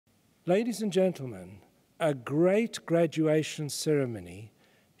Ladies and gentlemen, a great graduation ceremony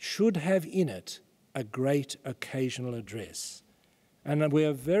should have in it a great occasional address. And we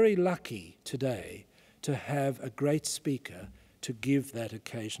are very lucky today to have a great speaker to give that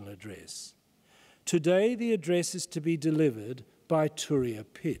occasional address. Today, the address is to be delivered by Turia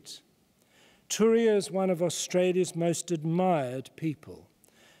Pitt. Turia is one of Australia's most admired people,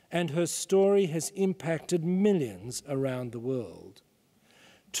 and her story has impacted millions around the world.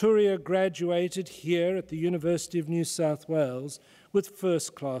 Turia graduated here at the University of New South Wales with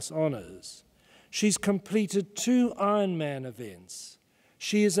first-class honours. She's completed 2 Ironman events.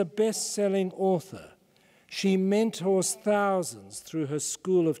 She is a best-selling author. She mentors thousands through her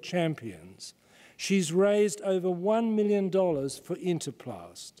School of Champions. She's raised over $1 million for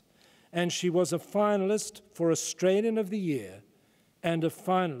Interplast, and she was a finalist for Australian of the Year and a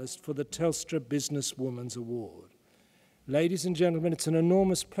finalist for the Telstra Businesswoman's Award. Ladies and gentlemen, it's an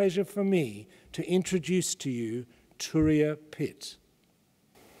enormous pleasure for me to introduce to you Turia Pitt.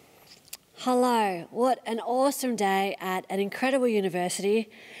 Hello, what an awesome day at an incredible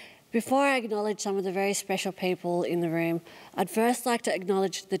university. Before I acknowledge some of the very special people in the room, I'd first like to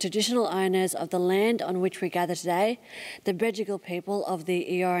acknowledge the traditional owners of the land on which we gather today, the Bedegal people of the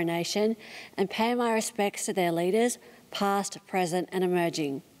Eora Nation, and pay my respects to their leaders, past, present and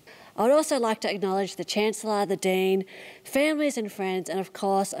emerging. I would also like to acknowledge the Chancellor, the Dean, families and friends, and of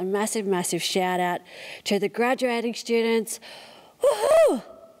course a massive, massive shout out to the graduating students. Woohoo!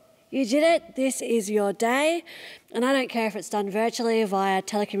 You did it, this is your day, and I don't care if it's done virtually via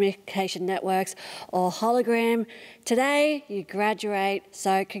telecommunication networks or hologram. Today you graduate,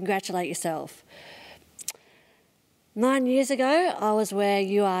 so congratulate yourself. 9 years ago, I was where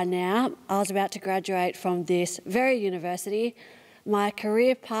you are now. I was about to graduate from this very university. My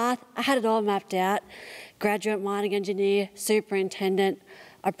career path, I had it all mapped out. Graduate mining engineer, superintendent.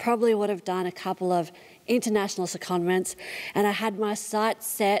 I probably would have done a couple of international secondments, and I had my sights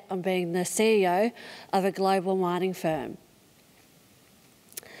set on being the CEO of a global mining firm.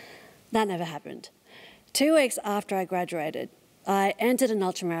 That never happened. 2 weeks after I graduated, I entered an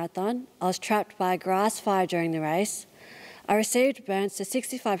ultramarathon. I was trapped by a grass fire during the race. I received burns to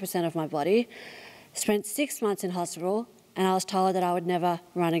 65% of my body, spent 6 months in hospital, and I was told that I would never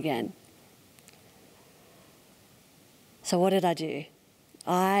run again. So what did I do?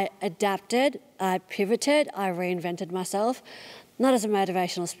 I adapted, I pivoted, I reinvented myself, not as a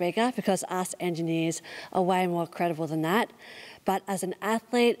motivational speaker, because us engineers are way more credible than that, but as an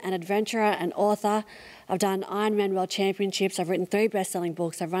athlete, an adventurer, an author. I've done Ironman World Championships, I've written 3 best-selling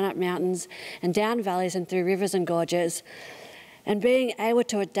books, I've run up mountains and down valleys and through rivers and gorges. And being able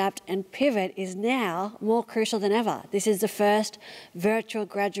to adapt and pivot is now more crucial than ever. This is the first virtual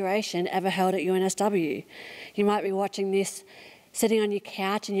graduation ever held at UNSW. You might be watching this sitting on your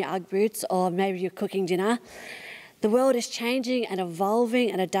couch in your Ugg boots, or maybe you're cooking dinner. The world is changing and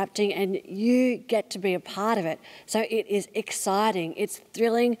evolving and adapting, and you get to be a part of it. So it is exciting, it's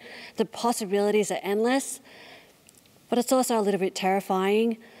thrilling, the possibilities are endless, but it's also a little bit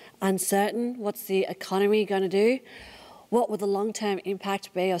terrifying, uncertain. What's the economy going to do? What will the long-term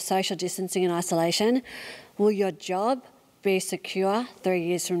impact be of social distancing and isolation? Will your job be secure 3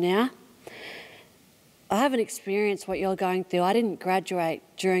 years from now? I haven't experienced what you're going through. I didn't graduate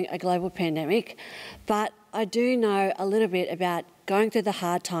during a global pandemic, but I do know a little bit about going through the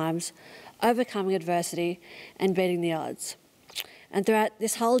hard times, overcoming adversity and beating the odds. And throughout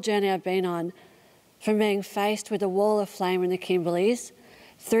this whole journey I've been on, from being faced with a wall of flame in the Kimberleys,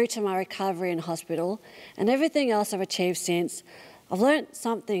 through to my recovery in hospital, and everything else I've achieved since, I've learnt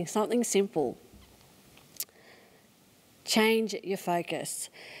something simple. Change your focus.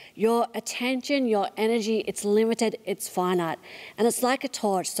 Your attention, your energy, it's limited, it's finite. And it's like a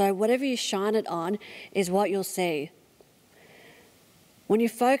torch, so whatever you shine it on is what you'll see. When you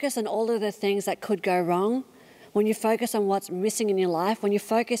focus on all of the things that could go wrong, when you focus on what's missing in your life, when you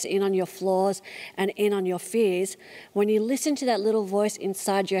focus in on your flaws and in on your fears, when you listen to that little voice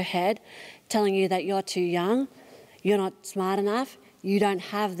inside your head telling you that you're too young, you're not smart enough, you don't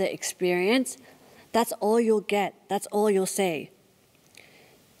have the experience, that's all you'll get, that's all you'll see.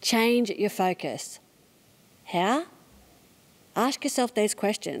 Change your focus. How? Ask yourself these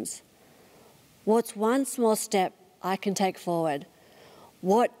questions. What's one small step I can take forward?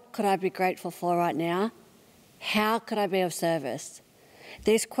 What could I be grateful for right now? How could I be of service?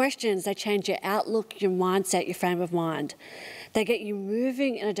 These questions, they change your outlook, your mindset, your frame of mind. They get you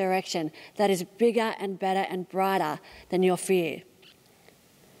moving in a direction that is bigger and better and brighter than your fear.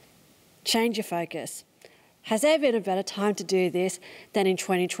 Change your focus. Has there been a better time to do this than in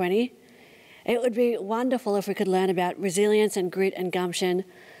 2020? It would be wonderful if we could learn about resilience and grit and gumption,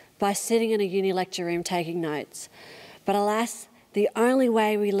 by sitting in a uni lecture room taking notes. But alas, the only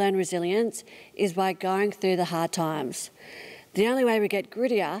way we learn resilience is by going through the hard times. The only way we get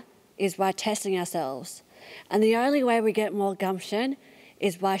grittier is by testing ourselves. And the only way we get more gumption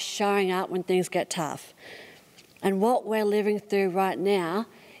is by showing up when things get tough. And what we're living through right now,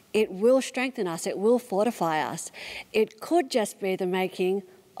 it will strengthen us, it will fortify us. It could just be the making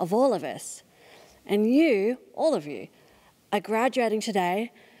of all of us. And you, all of you, are graduating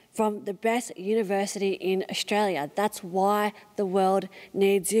today from the best university in Australia. That's why the world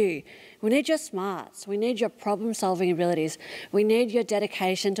needs you. We need your smarts, we need your problem-solving abilities, we need your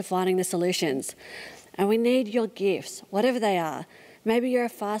dedication to finding the solutions, and we need your gifts, whatever they are. Maybe you're a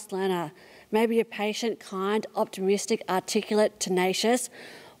fast learner, maybe you're patient, kind, optimistic, articulate, tenacious.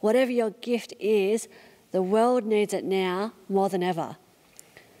 Whatever your gift is, the world needs it now more than ever.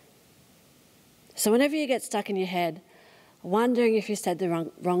 So whenever you get stuck in your head, wondering if you said the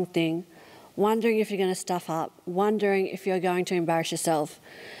wrong thing, wondering if you're going to stuff up, wondering if you're going to embarrass yourself,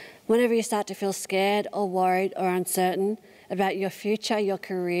 whenever you start to feel scared or worried or uncertain about your future, your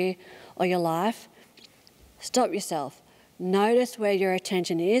career, or your life, stop yourself. Notice where your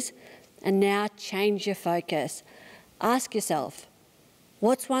attention is, and now change your focus. Ask yourself,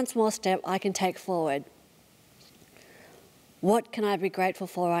 what's one small step I can take forward? What can I be grateful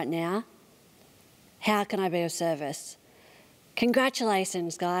for right now? How can I be of service?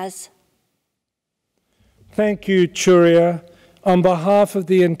 Congratulations, guys. Thank you, Turia. On behalf of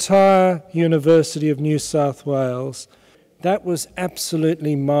the entire University of New South Wales, that was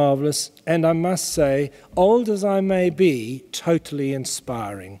absolutely marvellous, and I must say, old as I may be, totally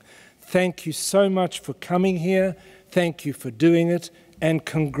inspiring. Thank you so much for coming here, thank you for doing it, and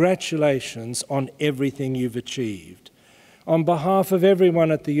congratulations on everything you've achieved. On behalf of everyone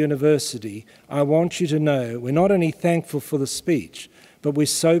at the university, I want you to know we're not only thankful for the speech, but we're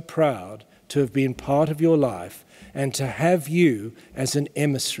so proud to have been part of your life and to have you as an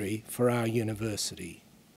emissary for our university.